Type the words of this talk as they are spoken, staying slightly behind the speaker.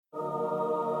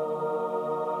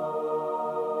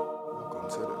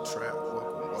to the trap.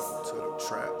 Welcome to the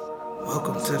trap.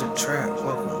 Welcome to the trap.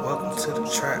 Welcome to the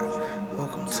trap.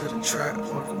 Welcome to the trap.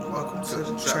 Welcome to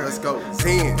the trap. Let's go.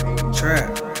 Zen.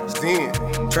 Trap. Zen.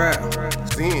 Trap.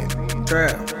 Zen.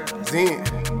 Trap. Zen.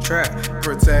 Trap.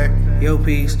 Protect. Yo,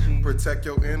 peace. Protect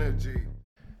your energy.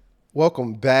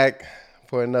 Welcome back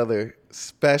for another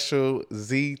special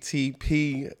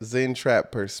ZTP Zen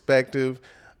Trap Perspective.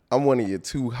 I'm one of your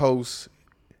two hosts.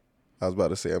 I was about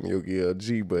to say I'm Yogi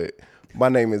LG, but my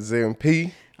name is Zen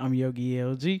P. I'm Yogi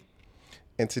LG.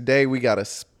 And today we got a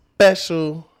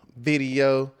special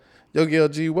video. Yogi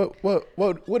LG,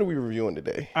 what are we reviewing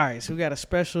today? All right, so we got a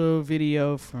special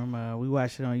video from, we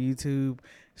watched it on YouTube.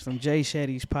 It's from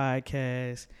Shetty's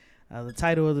podcast. The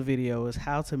title of the video is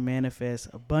How to Manifest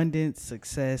Abundance,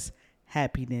 Success,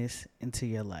 Happiness into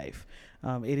Your Life.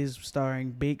 It is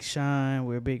starring Big Sean.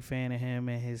 We're a big fan of him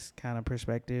and his kind of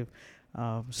perspective.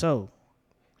 So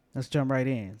let's jump right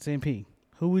in. ZP,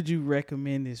 who would you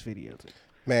recommend this video to?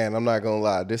 Man, I'm not going to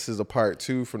lie. This is a part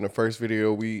 2 from the first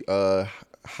video we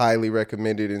highly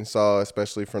recommended and saw,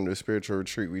 especially from the spiritual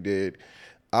retreat we did.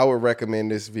 I would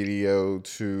recommend this video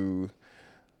to,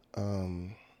 I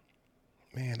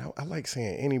like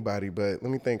saying anybody, but let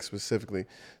me think specifically.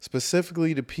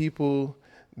 Specifically to people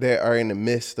that are in the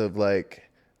midst of like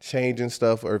changing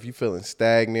stuff, or if you're feeling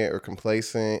stagnant or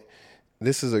complacent,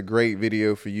 this is a great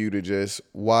video for you to just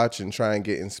watch and try and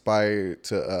get inspired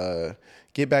to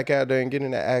get back out there and get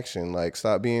into action. Like,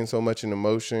 stop being so much in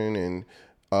emotion and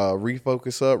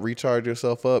refocus up, recharge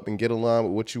yourself up, and get aligned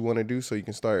with what you want to do so you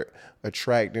can start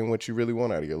attracting what you really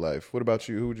want out of your life. What about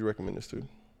you? Who would you recommend this to?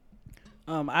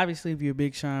 Obviously, if you're a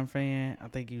Big Sean fan, I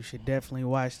think you should definitely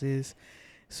watch this.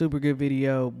 Super good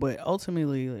video. But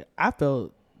ultimately, I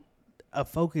felt a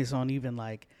focus on even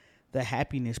like the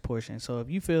happiness portion. So if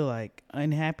you feel like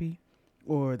unhappy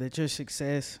or that your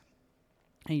success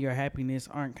and your happiness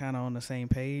aren't kind of on the same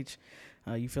page,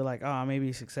 you feel like, oh, I may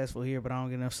be successful here, but I don't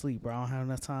get enough sleep, or I don't have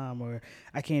enough time, or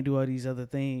I can't do all these other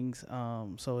things.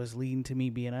 So it's leading to me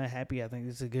being unhappy. I think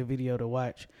it's a good video to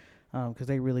watch because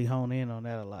they really hone in on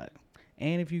that a lot.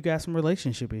 And if you got some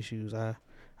relationship issues, I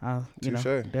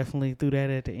definitely threw that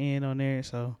at the end on there.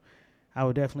 So I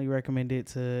would definitely recommend it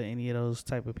to any of those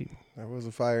type of people. That was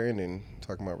a fire ending,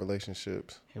 talking about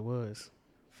relationships. It was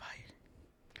fire.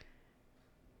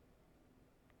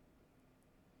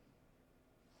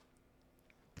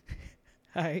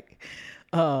 All right.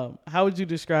 How would you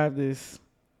describe this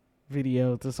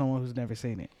video to someone who's never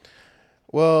seen it?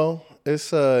 Well,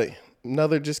 it's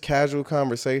another just casual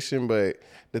conversation, but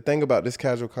the thing about this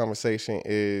casual conversation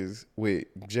is with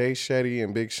Jay Shetty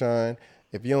and Big Sean,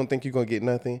 if you don't think you're going to get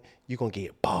nothing, you're going to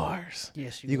get bars.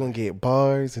 Yes, you're going to get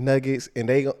bars, nuggets, and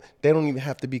they don't even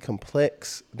have to be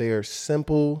complex. They are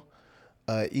simple,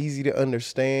 easy to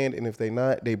understand, and if they're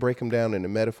not, they break them down into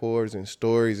metaphors and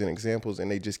stories and examples,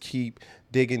 and they just keep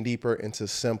digging deeper into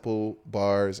simple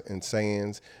bars and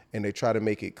sayings, and they try to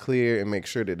make it clear and make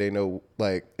sure that they know,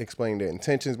 like, explain the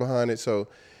intentions behind it. So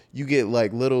you get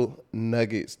like little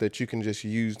nuggets that you can just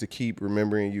use to keep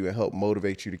remembering you and help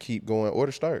motivate you to keep going or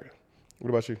to start. What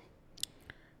about you?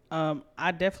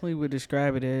 I definitely would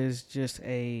describe it as just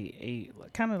a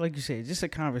kind of like you said, just a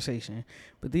conversation.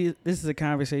 But this is a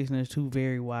conversation of two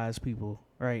very wise people,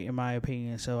 right? In my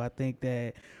opinion. So I think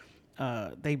that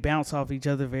they bounce off each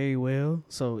other very well.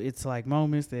 So it's like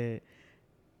moments that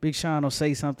Big Sean will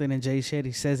say something and Jay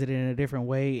Shetty says it in a different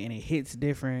way, and it hits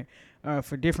different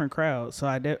for different crowds. So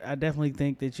I definitely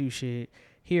think that you should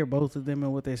hear both of them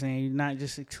and what they're saying. You're not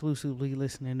just exclusively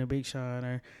listening to Big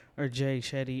Sean or Jay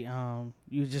Shetty.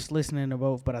 You're just listening to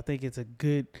both. But I think it's a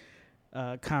good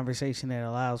conversation that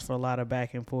allows for a lot of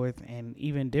back and forth and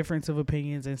even difference of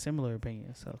opinions and similar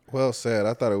opinions. So well said.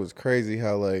 I thought it was crazy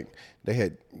how like they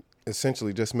had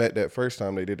essentially just met that first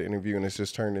time they did the interview, and it's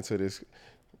just turned into this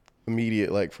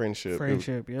immediate like friendship.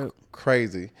 Yep.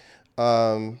 Crazy.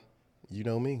 You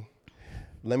know me.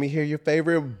 Let me hear your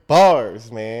favorite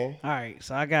bars, man. All right,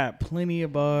 so I got plenty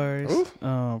of bars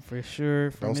for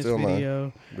sure from this video.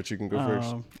 Mine, but you can go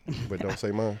first. But don't say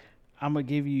mine. I'm going to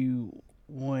give you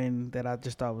one that I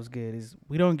just thought was good. Is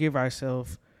we don't give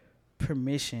ourselves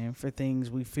permission for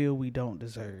things we feel we don't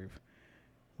deserve.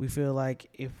 We feel like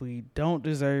if we don't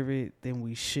deserve it, then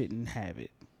we shouldn't have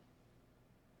it.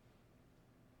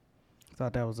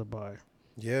 Thought that was a bar.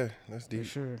 Yeah, that's deep. For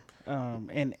sure.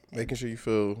 And making sure you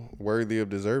feel worthy of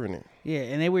deserving it. Yeah,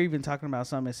 and they were even talking about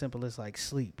something as simple as like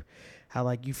sleep. How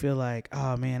like you feel like,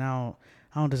 oh man, I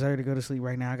don't deserve to go to sleep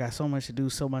right now. I got so much to do,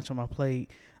 so much on my plate.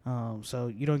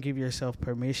 So you don't give yourself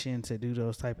permission to do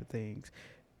those type of things.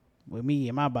 With me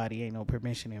and my body, ain't no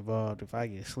permission involved. If I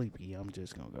get sleepy, I'm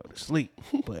just gonna go to sleep.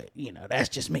 But that's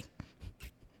just me.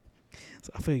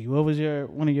 So I feel you. What was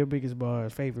one of your biggest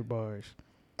bars, favorite bars?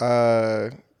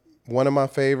 One of my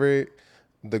favorite.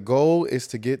 The goal is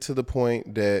to get to the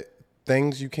point that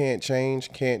things you can't change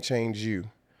you,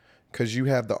 because you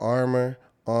have the armor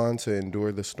on to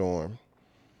endure the storm.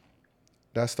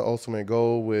 That's the ultimate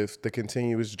goal with the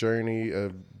continuous journey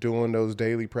of doing those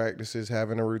daily practices,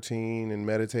 having a routine and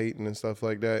meditating and stuff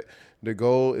like that. The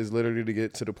goal is literally to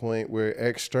get to the point where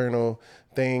external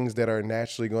things that are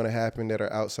naturally going to happen that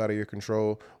are outside of your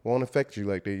control won't affect you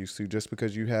like they used to, just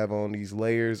because you have on these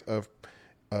layers of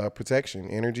protection,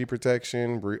 energy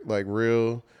protection, like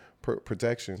real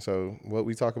protection. So what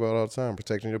we talk about all the time,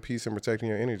 protecting your peace and protecting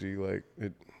your energy, like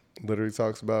it literally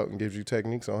talks about and gives you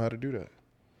techniques on how to do that.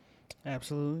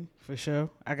 Absolutely, for sure.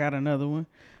 I got another one.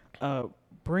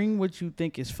 Bring what you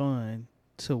think is fun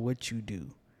to what you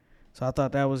do. So I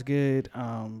thought that was good.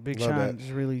 Big Love Sean that.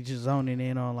 is really just zoning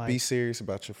in on like Be serious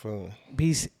about your fun.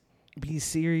 be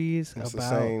serious It's about the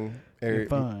same your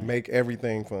fun. Make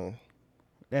everything fun.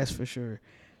 That's for sure.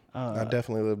 I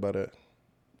definitely live by that.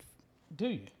 Do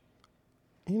you?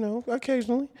 You know,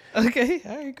 occasionally. Okay,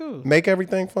 all right, cool. Make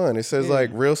everything fun. It says Yeah.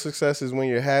 like real success is when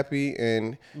you're happy,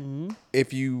 and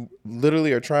if you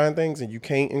literally are trying things and you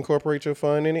can't incorporate your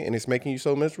fun in it and it's making you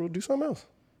so miserable, do something else.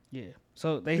 Yeah.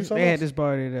 So they Do something had else. this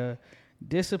bar that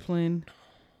discipline,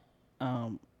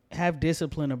 have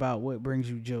discipline about what brings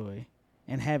you joy,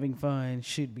 and having fun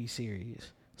should be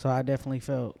serious. So I definitely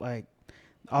felt like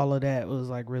all of that was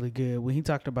like really good. When he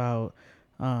talked about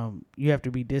you have to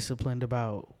be disciplined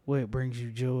about what brings you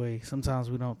joy.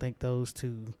 Sometimes we don't think those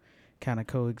two kind of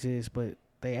coexist, but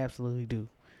they absolutely do.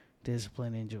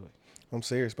 Discipline and joy. I'm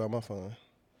serious about my fun.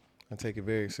 I take it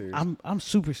very serious. I'm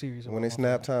super serious. When about it's my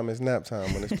nap time, it's nap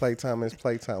time. When it's playtime, it's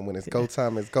playtime. When it's go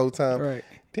time, it's go time. fun. Right.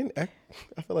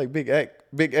 I feel like Big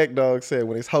Ek Dog said,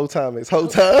 when it's hoe time, it's hoe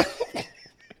time.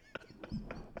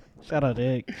 Shout out to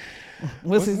Egg.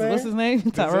 What's his name?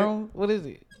 Tyrone? What is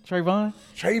it? Trayvon?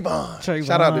 Trayvon.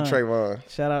 Shout out to Trayvon.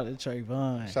 Shout out to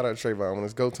Trayvon. Shout out to Trayvon. When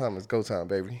it's go time,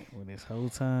 baby. When it's whole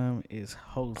time, it's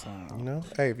whole time. You know?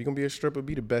 Hey, if you're going to be a stripper,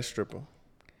 be the best stripper.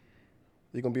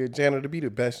 You're going to be a janitor, be the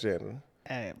best janitor.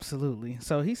 Absolutely.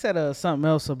 So he said something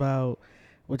else about,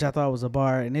 which I thought was a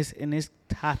bar, and this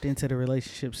topped into the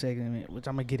relationship segment, which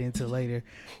I'm going to get into later,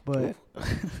 but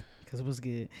because it was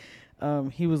good.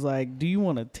 He was like, do you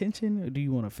want attention or do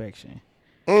you want affection?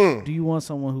 Do you want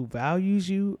someone who values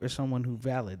you or someone who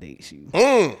validates you?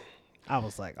 I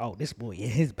was like, oh, this boy in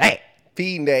his back.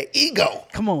 Feeding that ego.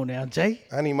 Come on now, Jay.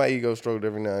 I need my ego stroked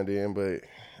every now and then, but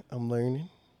I'm learning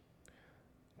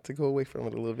to go away from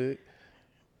it a little bit.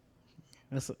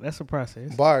 That's a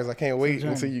process. Bars, I can't wait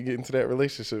journey. until you get into that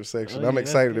relationship section. Oh, I'm yeah,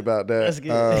 excited that's about that. That's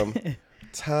good.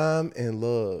 Time and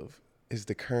love is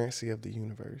the currency of the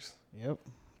universe. Yep,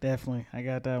 definitely. I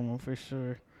got that one for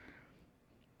sure.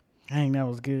 Dang, that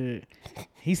was good.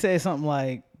 He said something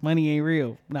like, money ain't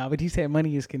real. Nah, but he said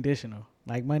money is conditional.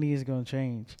 Like, money is going to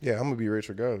change. Yeah, I'm going to be rich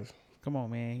regardless. Come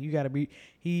on, man. You got to be.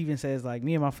 He even says, like,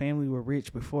 me and my family were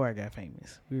rich before I got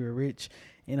famous. We were rich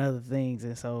in other things.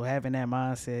 And so having that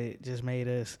mindset just made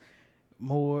us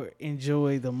more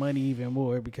enjoy the money even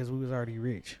more because we was already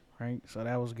rich, right? So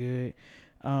that was good.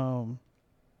 I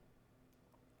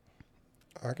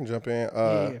can jump in.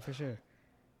 Yeah, for sure.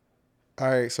 All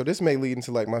right, so this may lead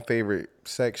into like my favorite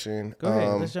section. Go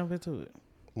ahead. Let's jump into it.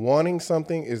 Wanting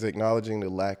something is acknowledging the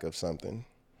lack of something.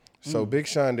 So Big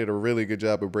Sean did a really good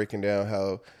job of breaking down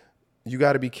how you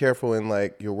got to be careful in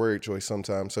like your word choice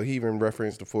sometimes. So he even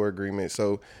referenced the 4 agreements.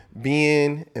 So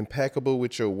being impeccable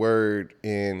with your word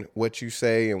and what you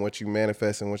say and what you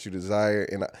manifest and what you desire.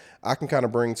 And I can kind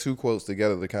of bring 2 quotes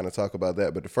together to kind of talk about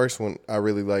that. But the first one I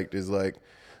really liked is like,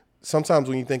 sometimes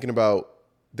when you're thinking about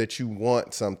that you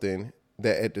want something,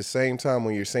 that at the same time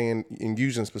when you're saying and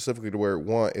using specifically the word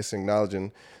want, it's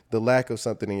acknowledging the lack of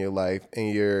something in your life,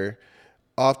 and you're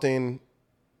often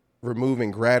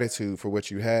removing gratitude for what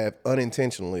you have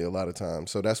unintentionally a lot of times.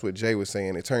 So that's what Jay was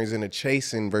saying. It turns into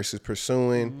chasing versus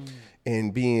pursuing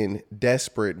and being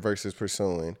desperate versus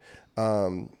pursuing.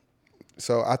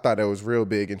 So I thought that was real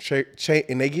big. And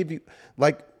and they give you,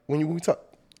 like when we talk,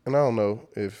 and I don't know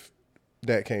if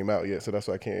that came out yet, so that's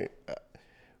why I can't.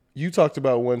 You talked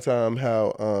about one time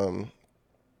how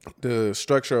the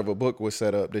structure of a book was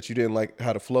set up, that you didn't like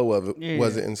how the flow of it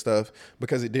was it and stuff,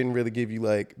 because it didn't really give you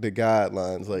like the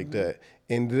guidelines like that.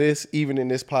 And this, even in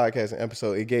this podcast and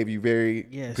episode, it gave you very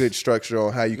good structure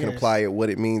on how you can apply it, what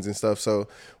it means and stuff. So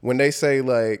when they say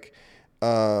like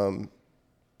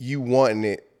you wanting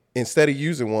it, instead of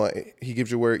using want, he gives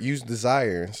you a word, use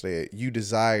desire instead. You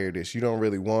desire this. You don't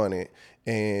really want it.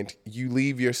 And you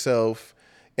leave yourself,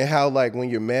 and how like when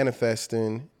you're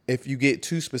manifesting, if you get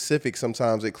too specific,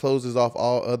 sometimes it closes off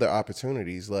all other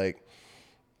opportunities. Like,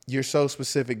 you're so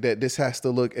specific that this has to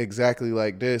look exactly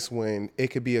like this when it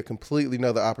could be a completely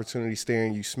another opportunity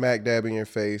staring you smack dab in your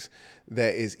face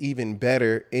that is even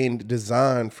better and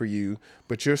designed for you,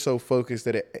 but you're so focused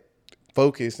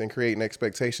and creating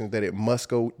expectations that it must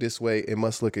go this way, it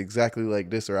must look exactly like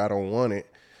this, or I don't want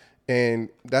it. And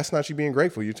that's not you being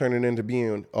grateful. You're turning into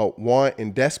being want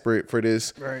and desperate for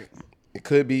this. Right. It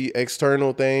could be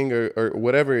external thing or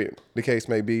whatever the case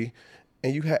may be.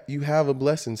 And you have a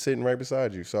blessing sitting right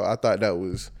beside you. So I thought that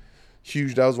was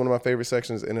huge. That was one of my favorite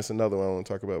sections, and it's another one I want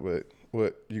to talk about. But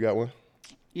what, you got one?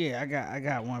 Yeah, I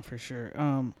got one for sure.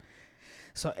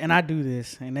 So, and I do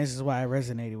this, and this is why it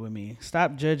resonated with me.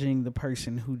 Stop judging the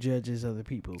person who judges other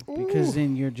people, because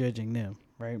then you're judging them,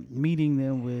 right? Meeting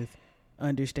them with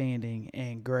understanding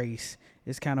and grace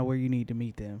is kind of where you need to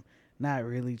meet them, not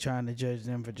really trying to judge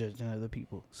them for judging other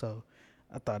people. So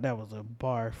I thought that was a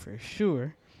bar for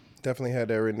sure. Definitely had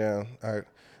that written down.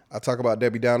 I talk about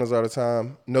Debbie Downers all the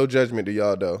time. No judgment to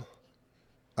y'all, though.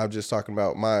 I'm just talking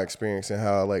about my experience and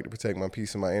how I like to protect my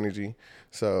peace and my energy.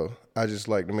 So I just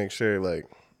like to make sure, like,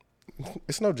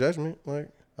 it's no judgment. Like,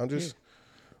 I just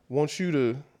want you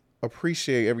to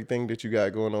appreciate everything that you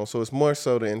got going on. So it's more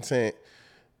so the intent.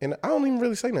 And I don't even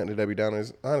really say nothing to Debbie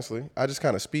Downers, honestly. I just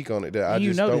kind of speak on it that I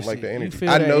just don't like the energy.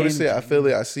 I notice it, I feel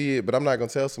it, I see it, but I'm not going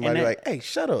to tell somebody like, hey,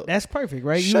 shut up. That's perfect,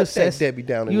 right? Shut that Debbie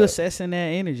Downer You up. assessing that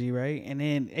energy, right? And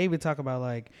then they would talk about,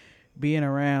 like, being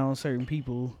around certain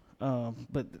people,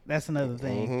 but that's another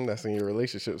thing. Mm-hmm, that's in your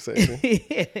relationship section.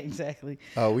 Yeah, exactly.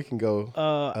 Oh, we can go.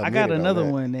 I got another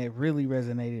one that really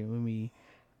resonated with me.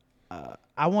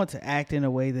 I want to act in a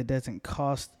way that doesn't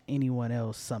cost anyone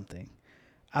else something.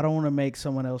 I don't want to make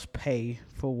someone else pay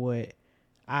for what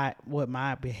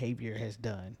my behavior has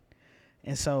done.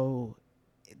 And so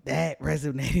that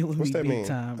resonated with me big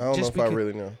time. I don't know if I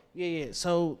really know. Yeah.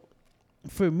 So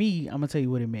for me, I'm going to tell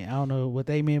you what it meant. I don't know what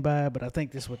they meant by it, but I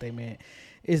think this is what they meant,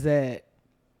 is that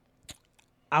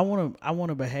I want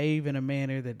to behave in a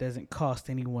manner that doesn't cost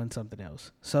anyone something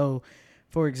else. So,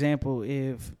 for example,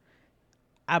 if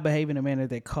I behave in a manner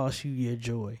that costs you your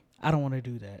joy, I don't want to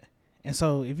do that. And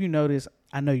so if you notice,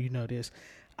 I know you know this,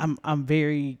 I'm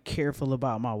very careful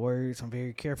about my words. I'm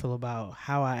very careful about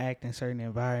how I act in certain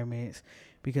environments,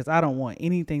 because I don't want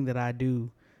anything that I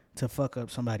do to fuck up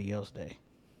somebody else's day.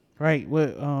 Right?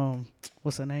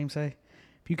 What's her name say?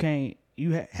 If you can't,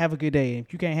 have a good day.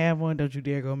 If you can't have one, don't you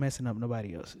dare go messing up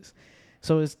nobody else's.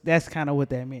 So that's kind of what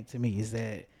that meant to me, is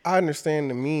that I understand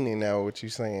the meaning now of what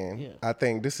you're saying. Yeah. I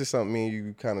think this is something me and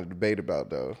you kind of debate about,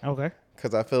 though. okay.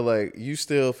 Because I feel like you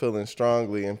still feeling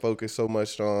strongly and focus so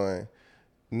much on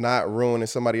not ruining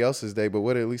somebody else's day. But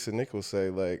what did Lisa Nichols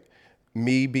say? Like,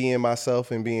 me being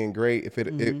myself and being great, if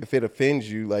it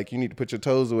offends you, like, you need to put your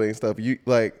toes away and stuff. You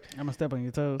like, I'm gonna step on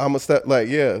your toes. I'm gonna step, like,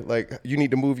 yeah, like, you need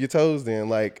to move your toes then.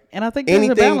 Like, And I think there's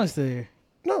a balance there.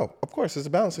 No, of course, there's a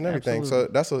balance in everything. Absolutely.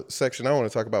 So that's a section I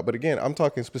want to talk about. But again, I'm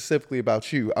talking specifically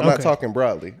about you. I'm not talking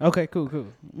broadly. Okay, cool.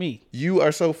 Me. You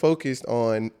are so focused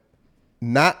on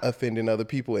not offending other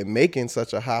people and making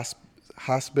such a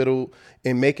hospital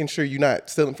and making sure you're not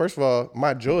stealing. First of all,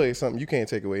 my joy is something you can't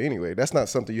take away anyway. That's not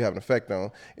something you have an effect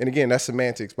on. And again, that's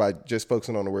semantics by just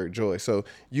focusing on the word joy. So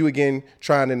you, again,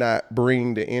 trying to not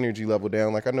bring the energy level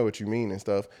down. Like, I know what you mean and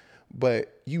stuff,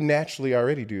 but you naturally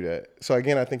already do that. So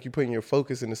again, I think you're putting your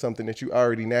focus into something that you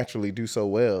already naturally do so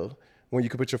well when you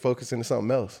could put your focus into something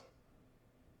else.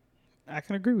 I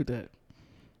can agree with that.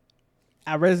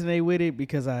 I resonate with it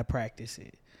because I practice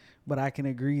it, but I can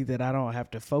agree that I don't have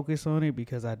to focus on it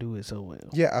because I do it so well.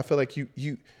 Yeah, I feel like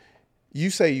you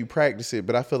say you practice it,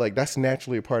 but I feel like that's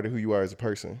naturally a part of who you are as a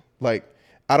person. Like,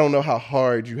 I don't know how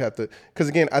hard you have to, because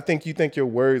again, I think you think your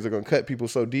words are going to cut people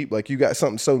so deep. Like, you got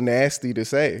something so nasty to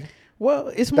say. Well,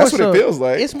 it's more that's what it feels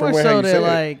like. It's more so that,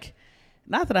 like,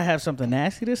 not that I have something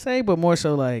nasty to say, but more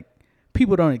so like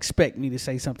people don't expect me to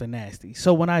say something nasty.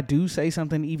 So when I do say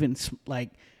something even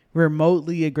like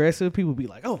remotely aggressive, people be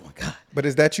like, "Oh my God." But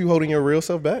is that you holding your real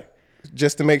self back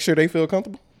just to make sure they feel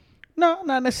comfortable? No,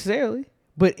 not necessarily.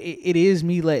 But it is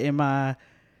me letting my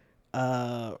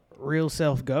real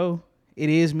self go. It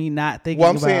is me not thinking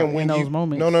about in those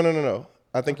moments. No.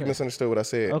 I think you misunderstood what I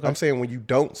said. Okay. I'm saying when you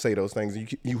don't say those things,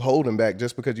 you hold them back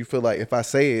just because you feel like if I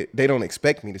say it, they don't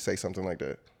expect me to say something like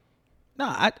that.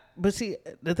 No, but see,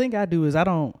 the thing I do is I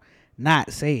don't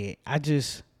not say it. I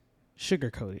just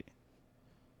sugarcoat it.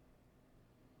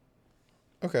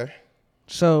 Okay.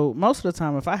 So most of the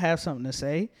time, if I have something to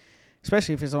say,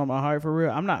 especially if it's on my heart for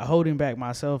real, I'm not holding back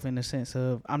myself in the sense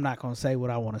of I'm not going to say what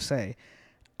I want to say.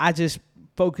 I just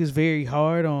focus very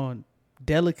hard on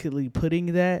delicately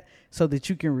putting that so that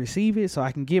you can receive it, so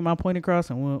I can get my point across,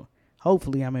 and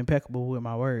hopefully I'm impeccable with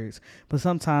my words. But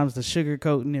sometimes the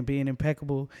sugarcoating and being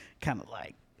impeccable kind of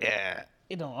like,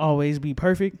 it don't always be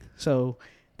perfect. So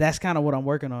that's kind of what I'm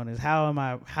working on, is how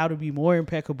to be more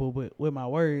impeccable with my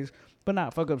words, but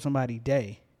not fuck up somebody's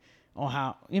day on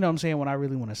how, you know what I'm saying, when I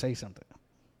really want to say something.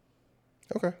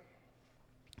 Okay.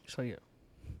 So yeah.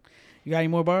 You got any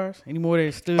more bars? Any more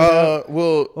that stood out?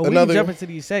 Well, we can jump into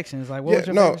these sections. Like, what was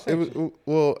your favorite section?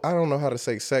 Well, I don't know how to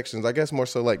say sections. I guess more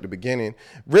so like the beginning.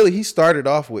 Really, he started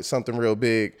off with something real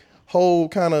big. Whole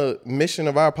kind of mission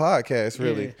of our podcast,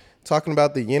 really. Yeah. Talking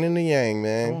about the yin and the yang,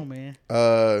 man. Come on,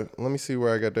 man. Let me see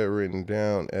where I got that written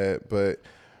down at. But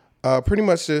pretty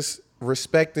much just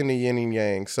respecting the yin and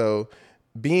yang. So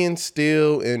being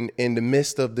still in the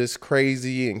midst of this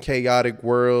crazy and chaotic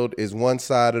world is one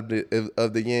side of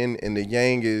the yin, and the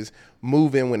yang is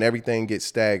moving when everything gets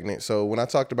stagnant. So when I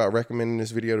talked about recommending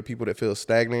this video to people that feel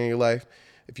stagnant in your life,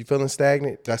 if you're feeling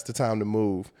stagnant, that's the time to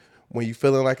move. When you're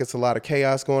feeling like it's a lot of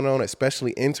chaos going on,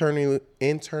 especially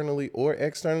internally or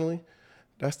externally,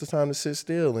 that's the time to sit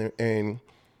still and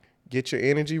get your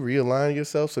energy, realign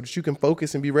yourself so that you can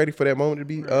focus and be ready for that moment to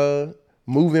be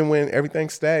moving when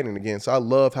everything's stagnant again. So I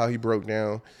love how he broke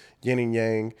down yin and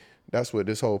yang. That's what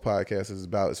this whole podcast is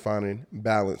about, is finding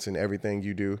balance in everything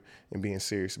you do and being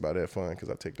serious about that fun, because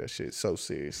I take that shit so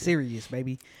seriously. Serious,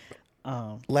 baby.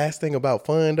 Last thing about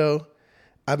fun, though,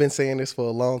 I've been saying this for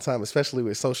a long time, especially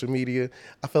with social media.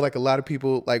 I feel like a lot of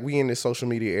people, like, we in this social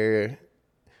media era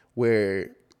where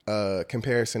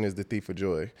comparison is the thief of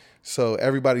joy. So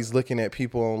everybody's looking at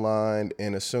people online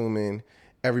and assuming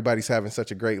everybody's having such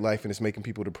a great life and it's making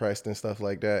people depressed and stuff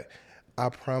like that. I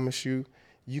promise you,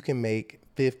 you can make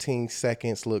 15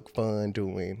 seconds look fun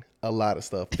doing a lot of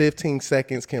stuff. 15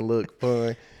 seconds can look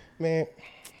fun. Man.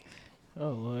 Oh,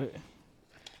 Lord.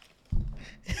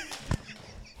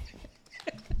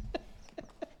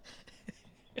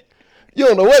 You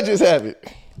don't know what just happened.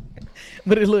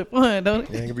 But it looked fun, don't it?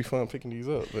 Yeah, it can be fun picking these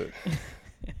up, but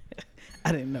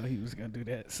I didn't know he was going to do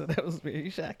that, so that was very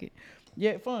shocking.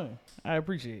 Yeah, fun. I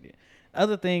appreciate it.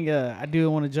 Other thing I do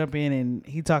want to jump in, and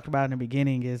he talked about in the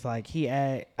beginning, is like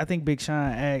I think Big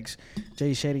Sean asked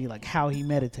Jay Shetty like how he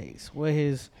meditates. What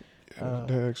his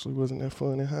that actually wasn't that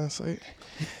fun in hindsight.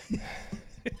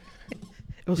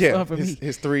 It was fun for me.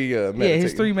 His three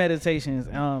his three meditations.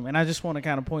 And I just want to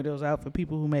kind of point those out for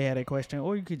people who may have a question,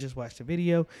 or you could just watch the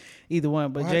video, either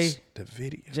one. But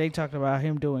Jay talked about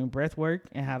him doing breath work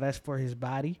and how that's for his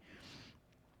body.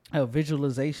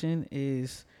 Visualization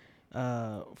is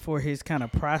for his kind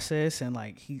of process, and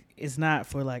like it's not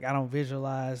for like, I don't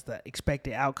visualize the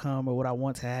expected outcome or what I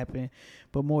want to happen,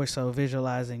 but more so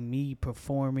visualizing me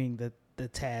performing the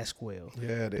task well.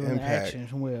 Yeah, the doing impact. The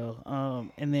actions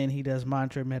well. And then he does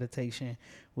mantra meditation,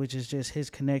 which is just his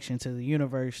connection to the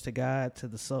universe, to God, to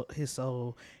the soul, his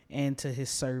soul, and to his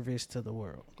service to the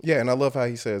world. Yeah, and I love how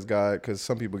he says God, because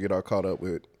some people get all caught up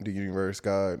with the universe,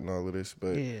 God, and all of this.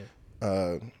 But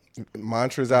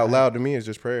mantras out loud to me is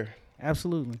just prayer.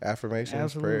 Absolutely.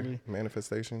 Affirmations, prayer,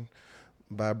 manifestation,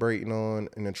 vibrating on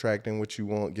and attracting what you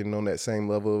want, getting on that same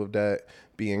level of that,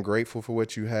 being grateful for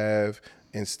what you have,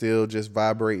 and still just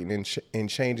vibrating and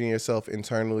changing yourself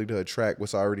internally to attract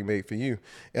what's already made for you.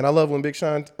 And I love when Big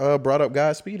Sean brought up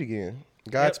Godspeed again.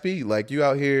 Godspeed. Yep. Like, you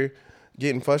out here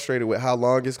getting frustrated with how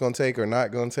long it's going to take or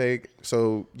not going to take.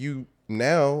 So you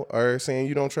now are saying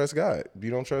you don't trust God.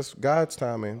 You don't trust God's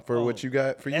timing for what you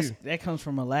got for you. That comes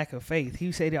from a lack of faith.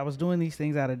 He said, I was doing these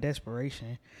things out of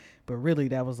desperation, but really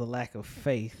that was a lack of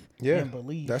faith and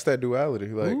belief. That's that duality.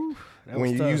 Like,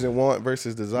 when you're using want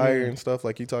versus desire and stuff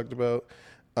like you talked about.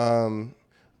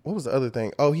 What was the other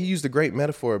thing? Oh, he used a great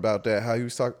metaphor about that. How he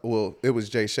was talking, well, it was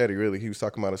Jay Shetty, really. He was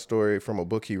talking about a story from a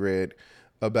book he read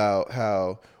about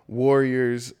how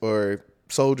warriors or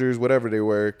soldiers, whatever they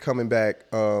were, coming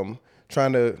back,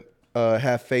 trying to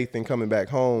have faith in coming back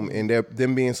home, and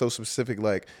them being so specific,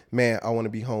 like, man, I want to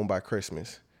be home by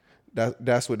Christmas.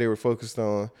 That's what they were focused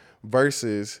on,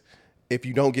 versus if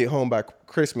you don't get home by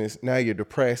Christmas, now you're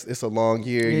depressed. It's a long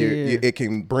year. It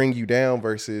can bring you down,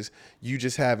 versus you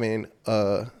just having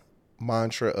a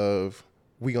mantra of,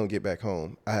 we going to get back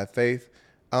home. I have faith.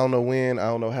 I don't know when. I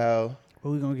don't know how. But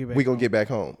we're going to get back home. We're going to get back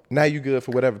home. Now you good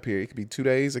for whatever period. It could be 2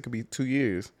 days. It could be 2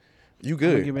 years. You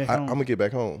good. I'm going to get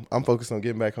back home. I'm focused on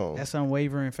getting back home. That's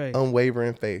unwavering faith.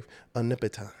 Unwavering faith.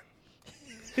 Omnipotent.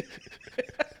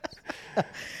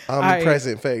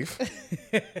 Omnipresent faith.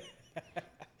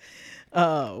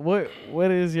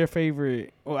 What is your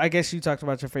favorite? Well, I guess you talked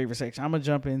about your favorite section. I'm gonna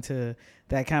jump into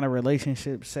that kind of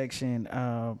relationship section.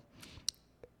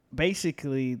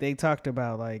 Basically, they talked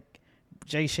about like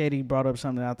Jay Shetty brought up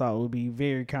something I thought would be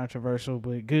very controversial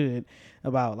but good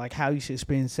about like how you should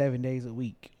spend 7 days a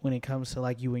week when it comes to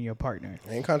like you and your partner.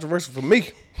 Ain't controversial for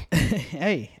me.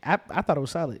 Hey, I thought it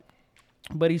was solid.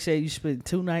 But he said you spend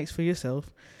 2 nights for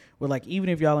yourself. Where like even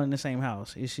if y'all in the same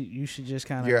house, you should just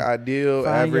kind of Your ideal your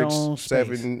average own space.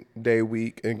 7-day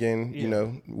week. Again, Yeah. you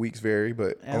know, weeks vary,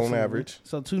 but Absolutely. on average.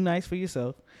 So 2 nights for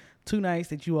yourself, 2 nights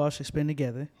that you all should spend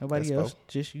together. Nobody That's else,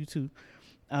 just you two.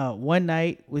 1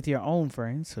 night with your own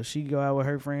friends. So she go out with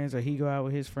her friends, or he go out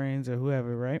with his friends, or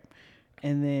whoever, right?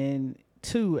 And then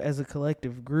 2 as a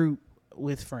collective group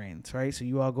with friends, right? So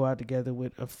you all go out together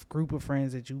with a group of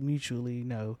friends that you mutually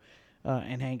know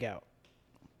and hang out.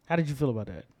 How did you feel about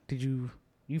that? Did you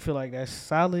feel like that's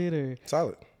solid or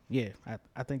Solid. Yeah,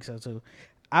 I think so too.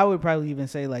 I would probably even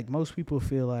say like most people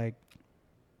feel like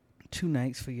 2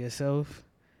 nights for yourself.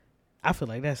 I feel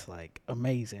like that's like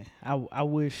amazing. I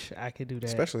wish I could do that.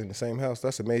 Especially in the same house.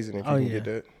 That's amazing if you can get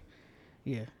that.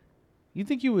 Yeah. You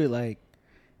think you would like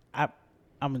I'm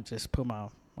gonna just put my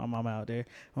mom out there.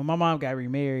 When my mom got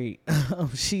remarried,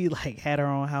 she like had her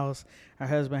own house. Her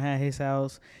husband had his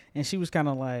house, and she was kind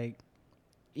of like,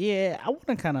 yeah, I want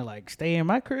to kind of like stay in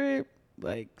my crib.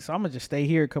 Like, so I'm going to just stay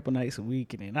here a couple nights a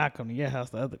week and then I come to your house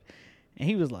the other. And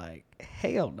he was like,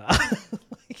 hell no.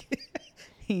 Like,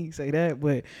 he didn't say that.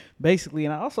 But basically,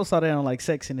 and I also saw that on like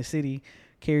Sex in the City.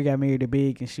 Carrie got married to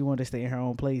Big and she wanted to stay in her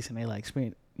own place. And they like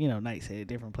spent, nights at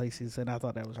different places. And I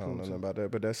thought that was cool. I don't know too. nothing about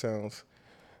that, but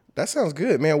that sounds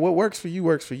good, man. What works for you,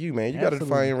 man. You got to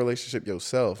define your relationship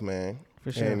yourself, man.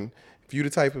 For sure. And if you the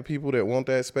type of people that want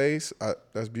that space,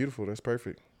 that's beautiful. That's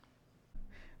perfect.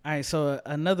 All right, so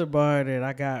another bar that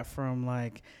I got from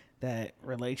like that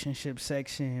relationship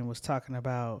section was talking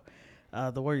about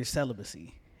the word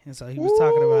celibacy. And so he was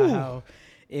talking about how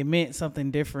it meant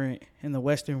something different in the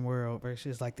Western world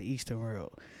versus like the Eastern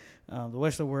world. The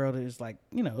Western world is like,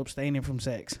 abstaining from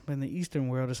sex. But in the Eastern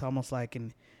world, it's almost like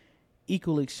an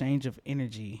equal exchange of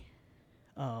energy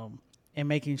and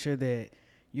making sure that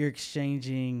you're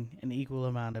exchanging an equal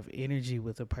amount of energy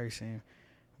with a person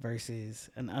versus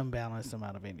an unbalanced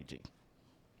amount of energy.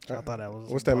 So I thought that was.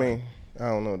 What's that mean? I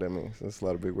don't know what that means. That's a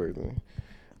lot of big words to me.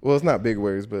 Well, it's not big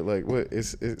words, but like what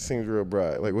it seems real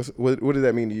broad. Like what did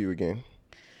that mean to you again?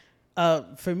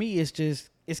 For me,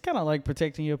 it's kind of like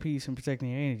protecting your peace and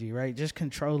protecting your energy, right? Just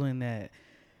controlling that.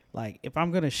 Like if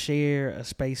I'm gonna share a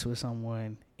space with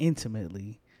someone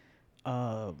intimately,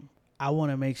 I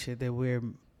want to make sure that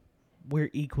we're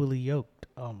equally yoked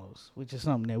almost, which is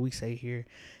something that we say here in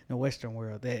the Western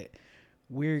world, that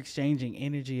we're exchanging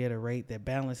energy at a rate that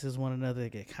balances one another,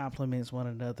 that complements one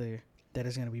another, that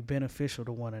is going to be beneficial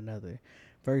to one another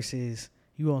versus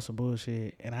you on some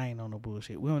bullshit and I ain't on no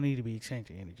bullshit. We don't need to be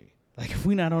exchanging energy. Like if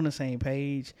we're not on the same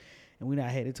page and we're not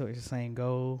headed towards the same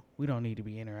goal, we don't need to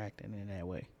be interacting in that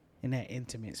way, in that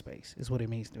intimate space is what it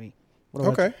means to me.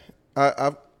 Okay.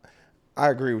 I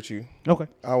agree with you. Okay.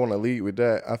 I want to lead with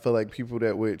that. I feel like people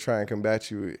that would try and combat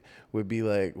you would be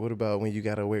like, what about when you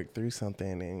got to work through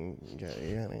something and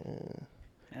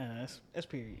that's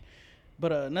period.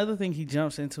 But another thing he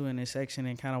jumps into in this section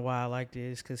and kind of why I like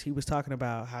this, because he was talking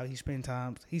about how he's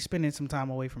spending some time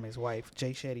away from his wife,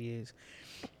 Jay Shetty is,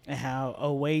 and how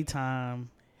away time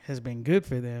has been good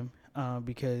for them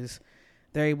because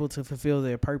they're able to fulfill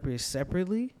their purpose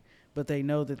separately, but they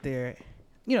know that they're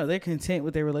content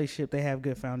with their relationship. They have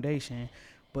good foundation,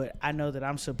 but I know that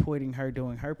I'm supporting her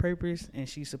doing her purpose and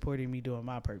she's supporting me doing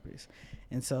my purpose.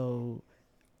 And so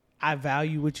I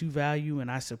value what you value and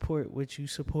I support what you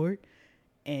support.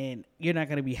 And you're not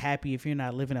going to be happy if you're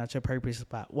not living out your purpose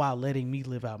while letting me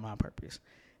live out my purpose.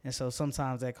 And so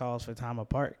sometimes that calls for time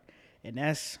apart. And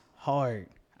that's hard.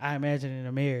 I imagine in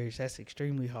a marriage, that's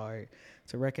extremely hard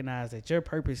to recognize that your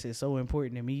purpose is so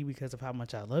important to me because of how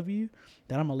much I love you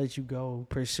that I'm going to let you go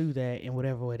pursue that in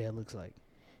whatever way that looks like.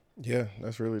 Yeah,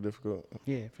 that's really difficult.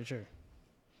 Yeah, for sure.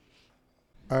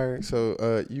 All right,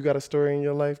 so you got a story in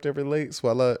your life that relates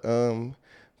while I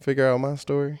figure out my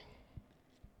story?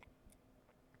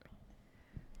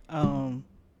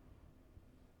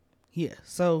 Yeah.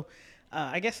 So,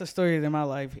 I guess the story in my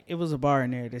life, it was a bar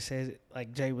in there that says,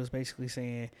 like Jay was basically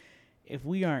saying, if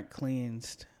we aren't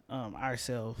cleansed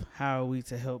ourselves, how are we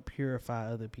to help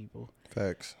purify other people?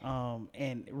 Facts.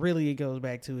 And really it goes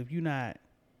back to, if you're not,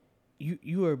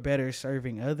 you are better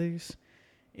serving others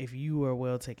if you are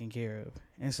well taken care of.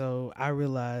 And so I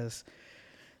realized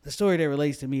the story that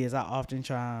relates to me is I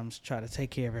oftentimes try to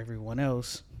take care of everyone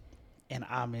else and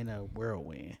I'm in a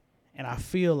whirlwind. And I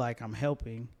feel like I'm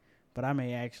helping, but I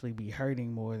may actually be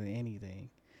hurting more than anything.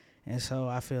 And so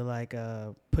I feel like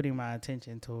putting my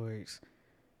attention towards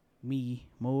me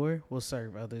more will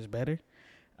serve others better.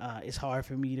 it's hard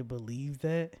for me to believe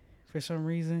that for some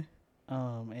reason,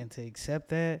 and to accept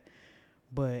that.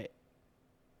 But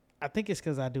I think it's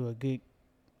because I do a good.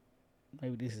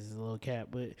 Maybe this is a little cap,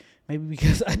 but maybe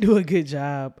because I do a good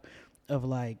job of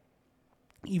like,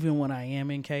 even when I am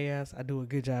in chaos, I do a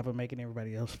good job of making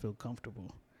everybody else feel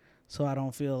comfortable. So I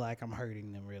don't feel like I'm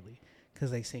hurting them really, because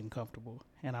they seem comfortable,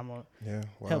 and I'm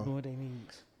helping with their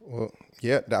needs. Well,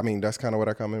 yeah, I mean, that's kind of what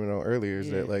I commented on earlier, is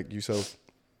that like you so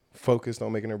focused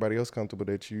on making everybody else comfortable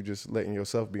that you just letting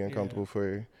yourself be uncomfortable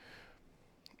for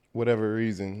whatever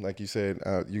reason. Like you said,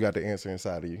 you got the answer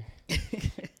inside of you.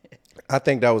 I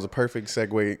think that was a perfect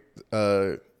segue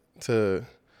to,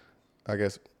 I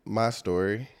guess, my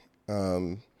story.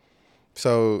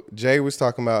 So Jay was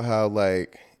talking about how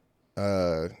like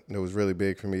it was really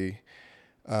big for me.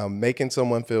 Making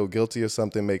someone feel guilty of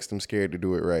something makes them scared to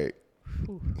do it right.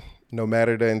 No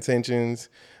matter the intentions,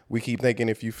 we keep thinking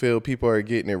if you feel people are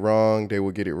getting it wrong, they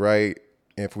will get it right.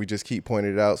 And if we just keep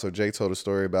pointing it out. So Jay told a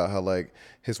story about how like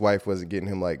his wife wasn't getting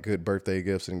him like good birthday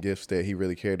gifts and gifts that he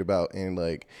really cared about. And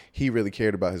like he really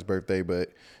cared about his birthday, but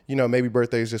you know, maybe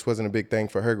birthdays just wasn't a big thing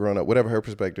for her growing up, whatever her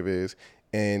perspective is.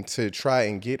 And to try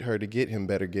and get her to get him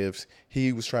better gifts,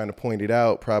 he was trying to point it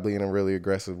out probably in a really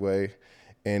aggressive way.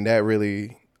 And that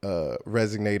really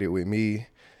resonated with me.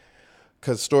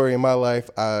 Because story in my life,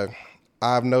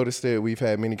 I've noticed it. We've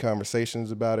had many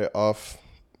conversations about it off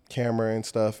camera and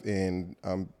stuff, and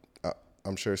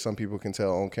I'm sure some people can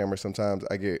tell on camera sometimes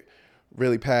I get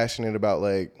really passionate about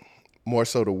like more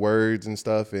so the words and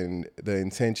stuff and the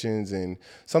intentions, and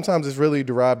sometimes it's really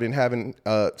derived in having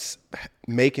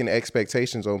making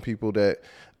expectations on people that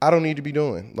I don't need to be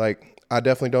doing. Like I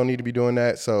definitely don't need to be doing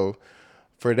that. So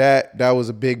for that was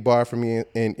a big bar for me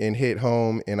and hit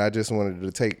home, and I just wanted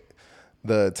to take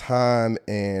the time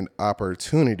and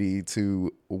opportunity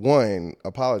to, one,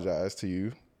 apologize to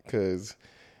you, because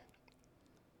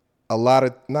a lot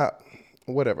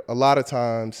of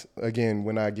times, again,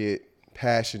 when I get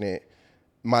passionate,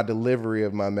 my delivery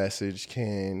of my message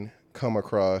can come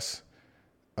across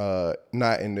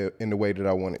not in the way that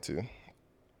I want it to.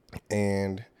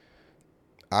 And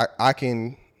I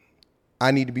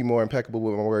need to be more impeccable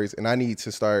with my words, and I need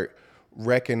to start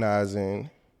recognizing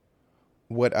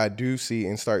what I do see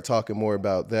and start talking more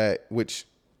about that, which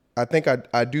I think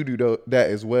I do that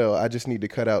as well. I just need to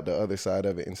cut out the other side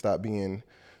of it and stop being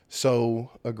so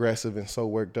aggressive and so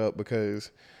worked up,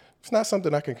 because it's not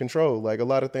something I can control. Like a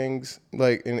lot of things,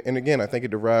 like, and again, I think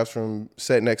it derives from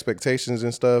setting expectations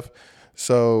and stuff.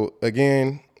 So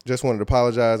again, just wanted to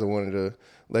apologize. I wanted to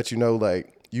let you know,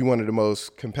 like, you one of the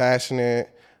most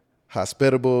compassionate,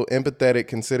 hospitable, empathetic,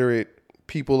 considerate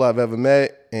people I've ever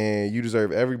met, and you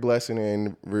deserve every blessing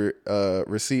and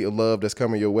receipt of love that's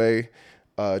coming your way.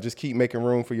 Just keep making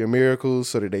room for your miracles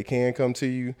so that they can come to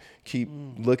you. Keep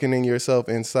looking in yourself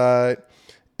inside,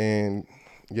 and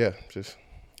yeah, just.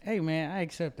 Hey man, I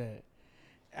accept that.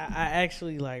 I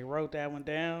actually like wrote that one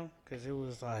down because it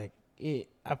was like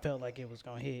I felt like it was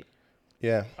gonna hit.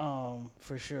 Yeah.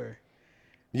 For sure.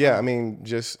 Yeah, I mean,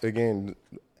 just again.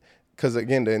 Because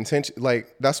again, the intention,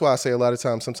 like, that's why I say a lot of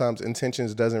times, sometimes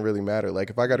intentions doesn't really matter.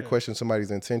 Like, if I got to question somebody's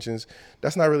intentions,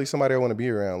 that's not really somebody I want to be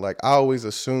around. Like, I always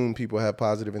assume people have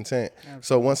positive intent. Absolutely.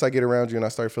 So once I get around you and I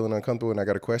start feeling uncomfortable and I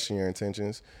got to question your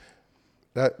intentions,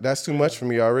 that's too much for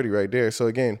me already right there. So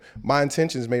again, my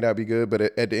intentions may not be good, but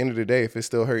at the end of the day, if it's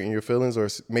still hurting your feelings or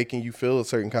making you feel a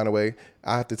certain kind of way,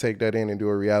 I have to take that in and do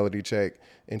a reality check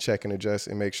and check and adjust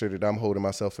and make sure that I'm holding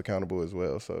myself accountable as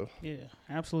well. So yeah,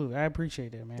 absolutely. I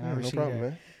appreciate that, man. Yeah, I appreciate no problem,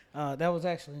 that. Man. That was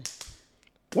actually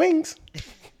wings.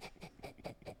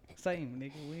 Same,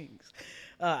 nigga, wings.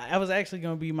 That was actually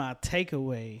going to be my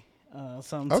takeaway.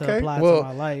 Something to apply to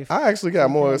my life. I actually got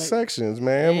more sections,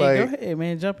 man. Hey, like, go ahead,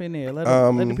 man. Jump in there. Let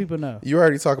the people know. You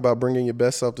already talked about bringing your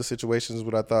best self to situations,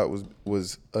 what I thought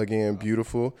was again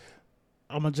beautiful.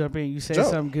 I'm gonna jump in. You said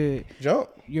something good. Jump.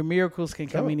 Your miracles can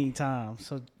come anytime.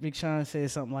 So Big Sean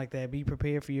said something like that. Be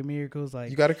prepared for your miracles.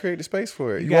 Like, you got to create the space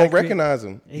for it. You won't recognize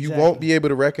them. Exactly. You won't be able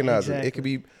to recognize them. It could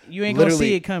be you ain't gonna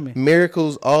see it coming.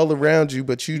 Miracles all around you,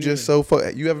 but you just so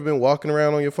you ever been walking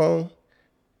around on your phone?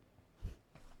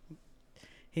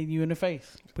 Hitting you in the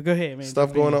face. But go ahead, man.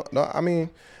 Stuff going on. No, I mean,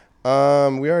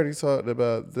 we already talked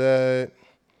about that.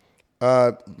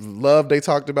 Love, they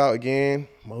talked about again,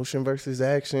 motion versus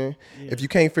action. Yeah. If you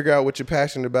can't figure out what you're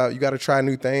passionate about, you got to try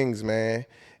new things, man.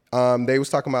 They was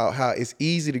talking about how it's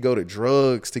easy to go to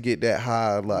drugs to get that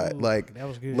high, like that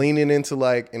was good. Leaning into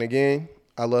like, and again,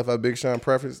 I love how Big Sean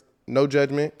preface, no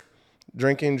judgment,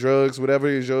 drinking, drugs, whatever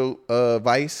is your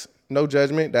vice, no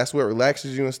judgment. That's what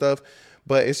relaxes you and stuff.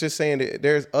 But it's just saying that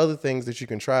there's other things that you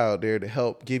can try out there to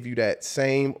help give you that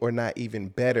same or not even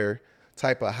better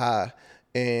type of high.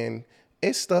 And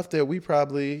it's stuff that we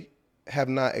probably have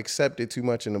not accepted too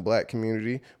much in the Black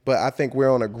community. But I think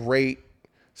we're on a great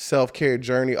self-care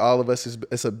journey. All of us,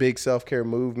 it's a big self-care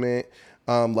movement.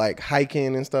 Like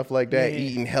hiking and stuff like that,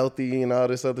 eating healthy and all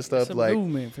this other stuff. It's a like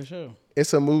movement for sure.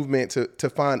 It's a movement to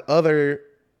find other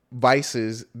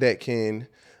vices that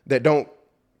don't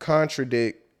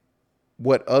contradict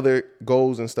what other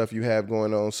goals and stuff you have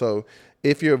going on. So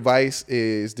if your vice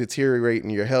is deteriorating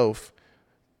your health,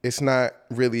 it's not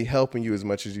really helping you as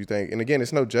much as you think. And again,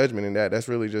 it's no judgment in that. That's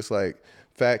really just like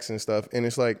facts and stuff. And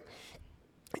it's like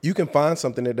you can find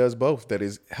something that does both, that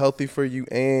is healthy for you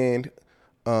and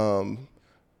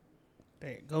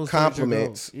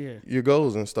complements your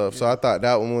goals and stuff. Yeah. So I thought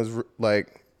that one was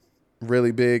like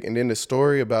really big. And then the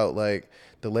story about like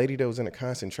the lady that was in a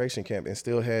concentration camp and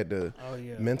still had the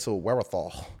mental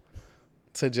wherewithal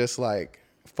to just like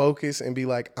focus and be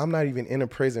like, I'm not even in a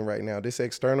prison right now. This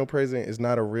external prison is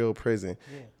not a real prison.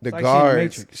 Yeah. The like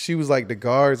guards, she was like, the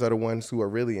guards are the ones who are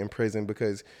really in prison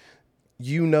because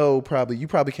you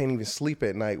probably can't even sleep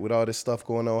at night with all this stuff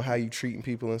going on, how you treating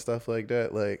people and stuff like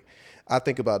that. Like, I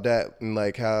think about that and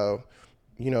like how,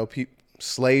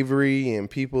 slavery and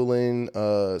people in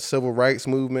civil rights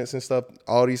movements and stuff,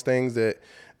 all these things that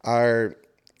our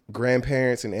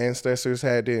grandparents and ancestors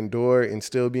had to endure, and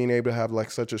still being able to have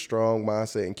like such a strong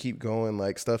mindset and keep going,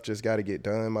 like stuff just got to get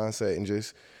done mindset, and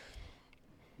just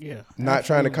not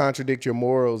trying to contradict your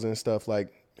morals and stuff,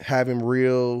 like having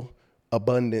real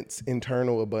abundance,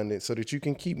 internal abundance, so that you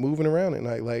can keep moving around at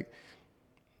night. Like,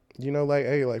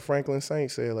 like Franklin Saint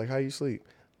said, like, how you sleep?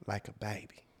 Like a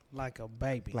baby. Like a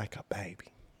baby. Like a baby.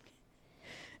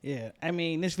 Yeah. I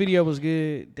mean, this video was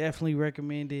good. Definitely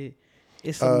recommend it.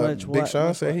 It's so much. Big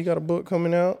Sean said he got a book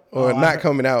coming out. Or not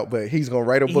coming out, but he's going to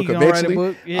write a book eventually. Write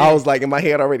a book? Yeah. I was like, in my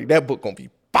head already, that book going to be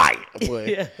fire.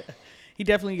 Yeah. He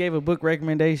definitely gave a book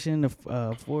recommendation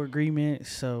of 4 Agreements.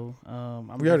 So,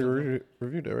 we already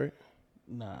reviewed that, right?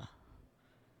 Nah.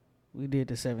 We did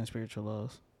the 7 Spiritual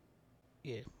Laws.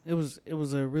 Yeah. It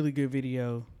was a really good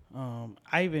video.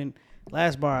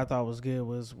 Last bar I thought was good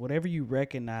was whatever you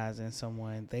recognize in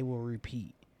someone, they will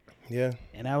repeat. Yeah.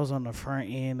 And that was on the front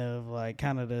end of like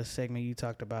kind of the segment you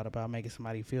talked about making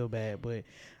somebody feel bad. But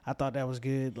I thought that was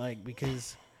good, like,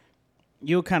 because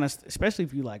you'll kind of, especially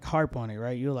if you like harp on it,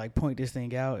 right? You'll like point this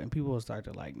thing out and people will start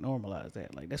to like normalize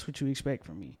that. Like, that's what you expect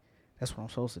from me. That's what I'm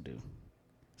supposed to do.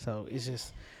 So it's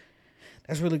just,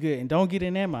 that's really good. And don't get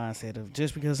in that mindset of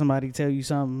just because somebody tell you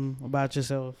something about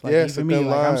yourself. Like, even me,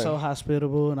 like, I'm so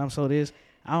hospitable and I'm so this.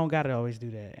 I don't got to always do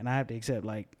that. And I have to accept,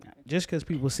 like, just because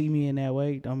people see me in that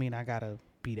way don't mean I got to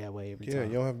be that way every time. Yeah,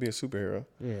 you don't have to be a superhero.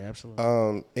 Yeah, absolutely.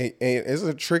 And it's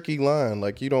a tricky line.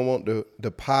 Like, you don't want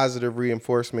the positive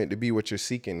reinforcement to be what you're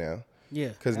seeking now. Yeah.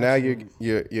 Because now your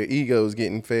ego is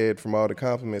getting fed from all the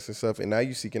compliments and stuff, and now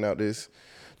you're seeking out this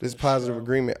positive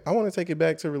agreement. I want to take it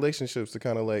back to relationships to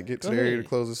kind of like get to the area to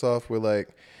close us off with, like,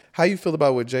 how you feel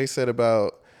about what Jay said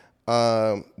about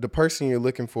the person you're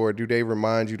looking for. Do they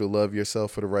remind you to love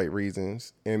yourself for the right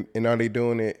reasons? And are they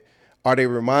doing it? Are they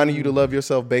reminding you to love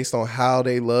yourself based on how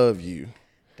they love you?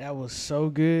 That was so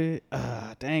good.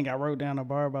 Dang, I wrote down a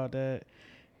bar about that.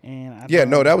 And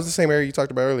that was the same area you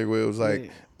talked about earlier, where it was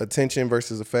like attention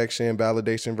versus affection,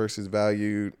 validation versus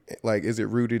value. Like, is it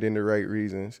rooted in the right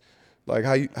reasons? Like,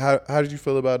 how did you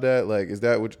feel about that? Like, is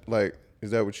that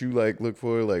what you like look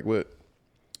for? Like, what?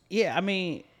 Yeah, I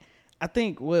mean, I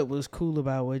think what was cool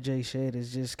about what Jay said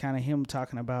is just kind of him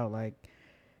talking about, like,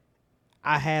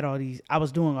 I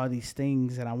was doing all these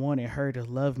things and I wanted her to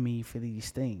love me for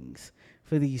these things,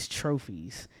 for these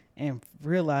trophies, and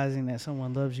realizing that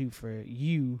someone loves you for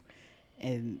you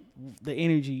and the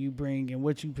energy you bring and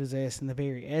what you possess and the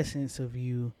very essence of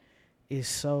you is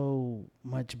so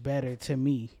much better to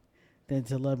me than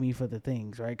to love me for the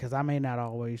things, right? Because I may not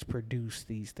always produce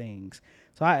these things.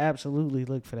 So I absolutely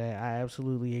look for that. I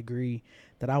absolutely agree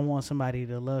that I want somebody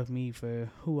to love me for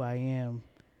who I am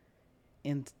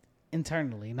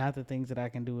internally, not the things that I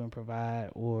can do and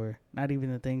provide, or not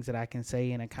even the things that I can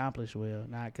say and accomplish well,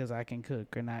 not because I can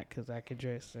cook or not because I can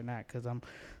dress or not because I'm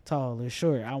tall or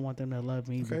short. I want them to love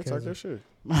me because of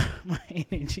my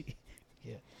energy.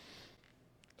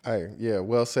 Yeah.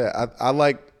 Well said. I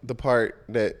like the part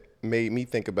that made me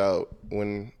think about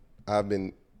when I've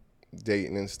been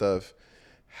dating and stuff,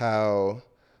 how,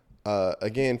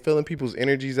 again, filling people's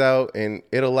energies out, and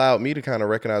it allowed me to kind of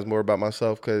recognize more about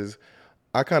myself, because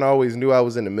I kind of always knew I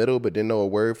was in the middle, but didn't know a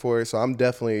word for it. So I'm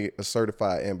definitely a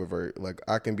certified ambivert. Like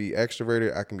I can be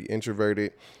extroverted, I can be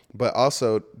introverted, but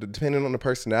also depending on the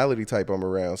personality type I'm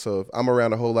around. So if I'm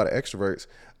around a whole lot of extroverts,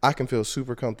 I can feel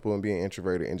super comfortable in being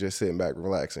introverted and just sitting back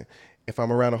relaxing. If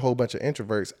I'm around a whole bunch of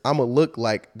introverts, I'm gonna look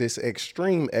like this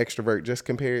extreme extrovert just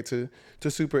compared to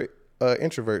super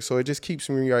introvert. So it just keeps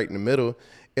me right in the middle.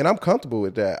 And I'm comfortable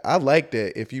with that. I like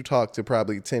that if you talk to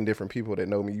probably 10 different people that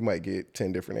know me, you might get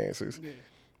 10 different answers.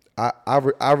 Yeah.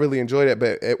 I really enjoy that.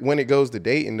 But when it goes to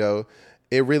dating, though,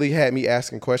 it really had me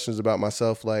asking questions about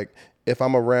myself. Like, if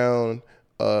I'm around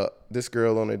this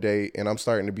girl on a date and I'm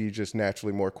starting to be just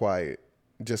naturally more quiet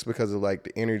just because of, like,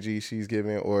 the energy she's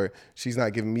giving, or she's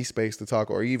not giving me space to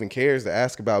talk or even cares to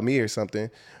ask about me or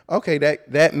something, okay,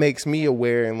 that makes me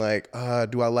aware and, like,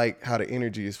 do I like how the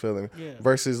energy is feeling? Yeah.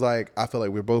 Versus, like, I feel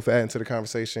like we're both adding to the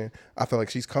conversation. I feel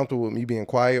like she's comfortable with me being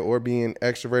quiet or being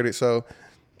extroverted. So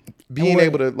being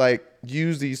able to, like,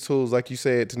 use these tools, like you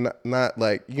said, to not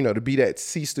like, you know, to be that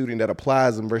C student that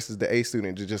applies them versus the A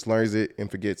student that just learns it and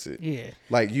forgets it. Yeah.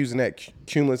 Like, using that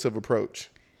cumulative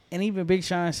approach. And even Big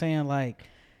Sean saying, like,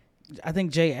 I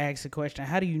think Jay asked the question,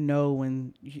 how do you know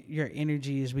when your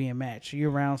energy is being matched?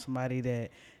 You're around somebody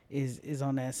that is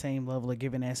on that same level of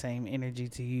giving that same energy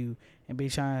to you. And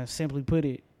Big Sean simply put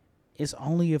it, it's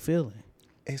only a feeling.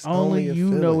 It's only you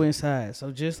feeling. Know inside.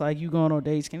 So just like you going on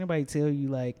dates, can anybody tell you,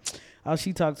 like, oh,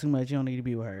 she talk too much, you don't need to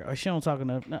be with her, or she don't talk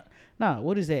enough? No,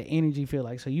 what does that energy feel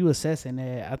like? So you assessing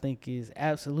that, I think, is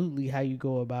absolutely how you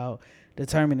go about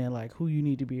determining, like, who you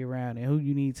need to be around and who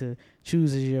you need to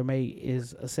choose as your mate,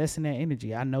 is assessing that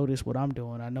energy. I notice what I'm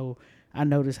doing. I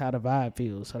notice how the vibe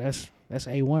feels. So that's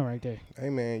A1 right there. Hey,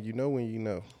 man, you know when you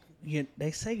know.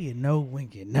 They say you know when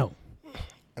you know.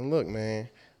 And look, man,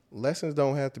 lessons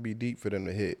don't have to be deep for them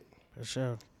to hit. For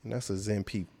sure. And that's a Zen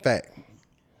P fact.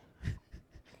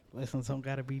 Lessons don't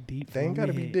gotta be deep. They ain't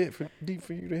gotta be deep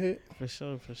for you to hit. For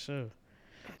sure, for sure.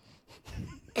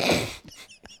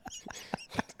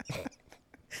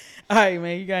 All right,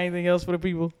 man. You got anything else for the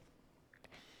people?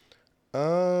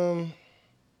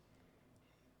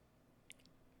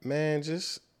 Man,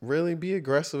 just really be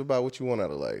aggressive about what you want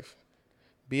out of life.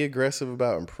 Be aggressive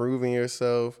about improving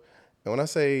yourself. And when I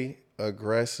say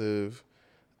aggressive,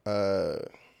 I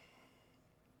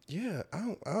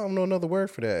don't know another word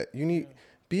for that. You need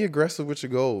be aggressive with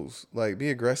your goals. Like, be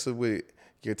aggressive with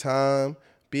your time.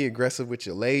 Be aggressive with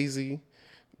your lazy.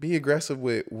 Be aggressive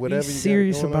with whatever. Be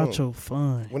serious you got going about on. Your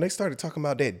fun. When they started talking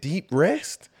about that deep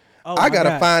rest, I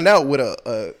gotta find out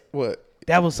what.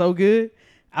 That was so good.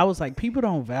 I was like, people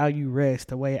don't value rest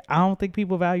the way I don't think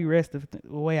people value rest the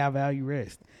way I value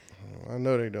rest. I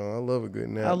know they don't. I love a good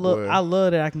nap. I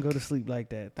love that I can go to sleep like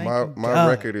that. My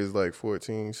record is like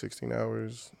 14, 16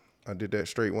 hours. I did that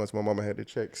straight once. My mama had to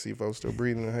check to see if I was still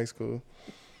breathing in high school.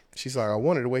 She's like, I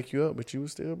wanted to wake you up, but you were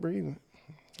still breathing.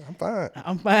 I'm fine.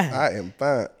 I am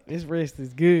fine. This rest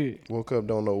is good. Woke up,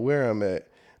 don't know where I'm at.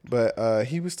 But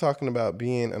he was talking about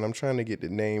being, and I'm trying to get the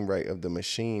name right of the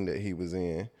machine that he was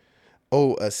in.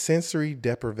 Oh, a sensory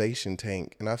deprivation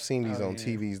tank. And I've seen these on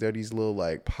TVs. They're these little,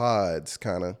 like, pods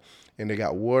kind of, and they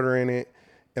got water in it.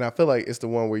 And I feel like it's the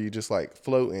one where you just, like,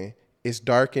 floating. It's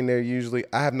dark in there usually.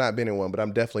 I have not been in one, but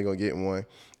I'm definitely going to get in one.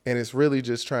 And it's really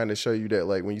just trying to show you that,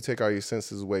 like, when you take all your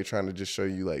senses away, trying to just show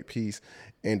you, like, peace.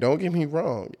 And don't get me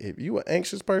wrong. If you an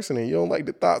anxious person and you don't like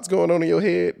the thoughts going on in your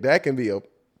head, that can be a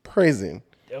prison.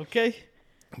 Okay.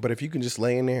 But if you can just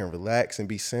lay in there and relax and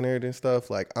be centered and stuff,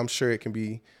 like, I'm sure it can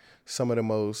be some of the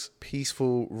most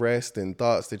peaceful rest and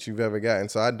thoughts that you've ever gotten.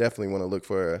 So I definitely want to look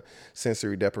for a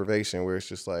sensory deprivation where it's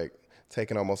just like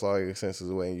taking almost all your senses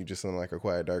away and you just in like a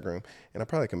quiet dark room. And I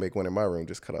probably can make one in my room,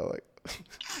 just cut out like.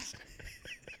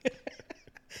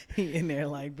 He in there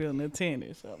like building a tent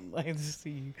or something. Like, to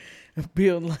see you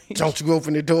building like. Don't you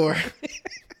open the door.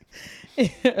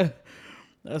 Yeah.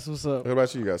 That's what's up. What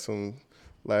about you? You got some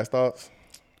last thoughts?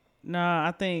 Nah,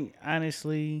 I think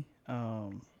honestly,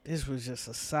 this was just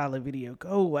a solid video.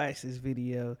 Go watch this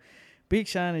video. Big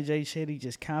Sean and Jay Shetty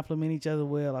just compliment each other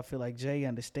well. I feel like Jay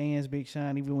understands Big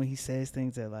Sean even when he says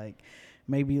things that like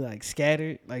maybe like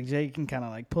scattered. Like Jay can kind of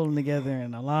like pull them together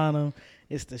and align them.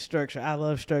 It's the structure. I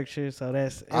love structure, so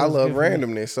I love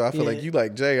randomness. So I feel like you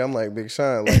like Jay. I'm like Big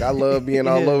Sean. Like I love being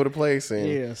all over the place.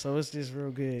 And so it's just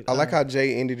real good. I like how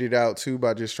Jay ended it out too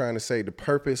by just trying to say the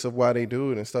purpose of why they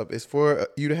do it and stuff. It's for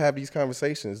you to have these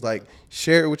conversations. Like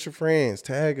share it with your friends,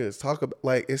 tag us, talk about.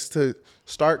 Like it's to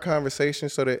start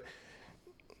conversations so that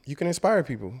you can inspire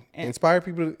people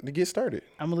to get started.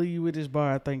 I'm gonna leave you with this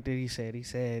bar. I think that he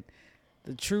said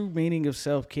the true meaning of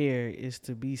self-care is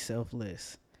to be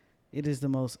selfless. it is the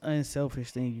most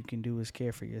unselfish thing you can do is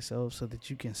care for yourself so that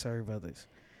you can serve others.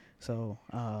 So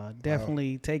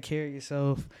definitely take care of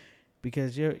yourself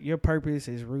because your purpose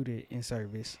is rooted in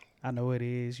service. I know it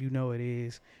is. You know it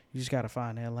is. You just got to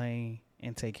find that lane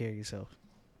and take care of yourself.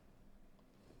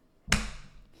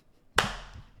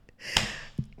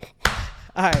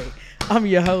 All right. I'm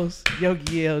your host,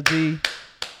 Yogi LG.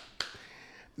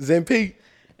 Zen P.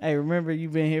 Hey, remember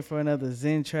you've been here for another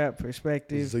Zen Trap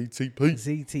Perspective. ZTP.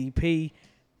 ZTP.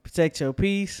 Protect your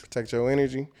peace. Protect your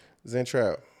energy. Zen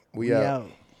Trap. We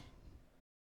out.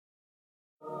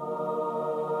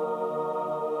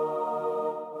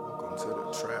 Welcome to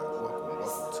the trap.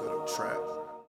 Welcome to the trap.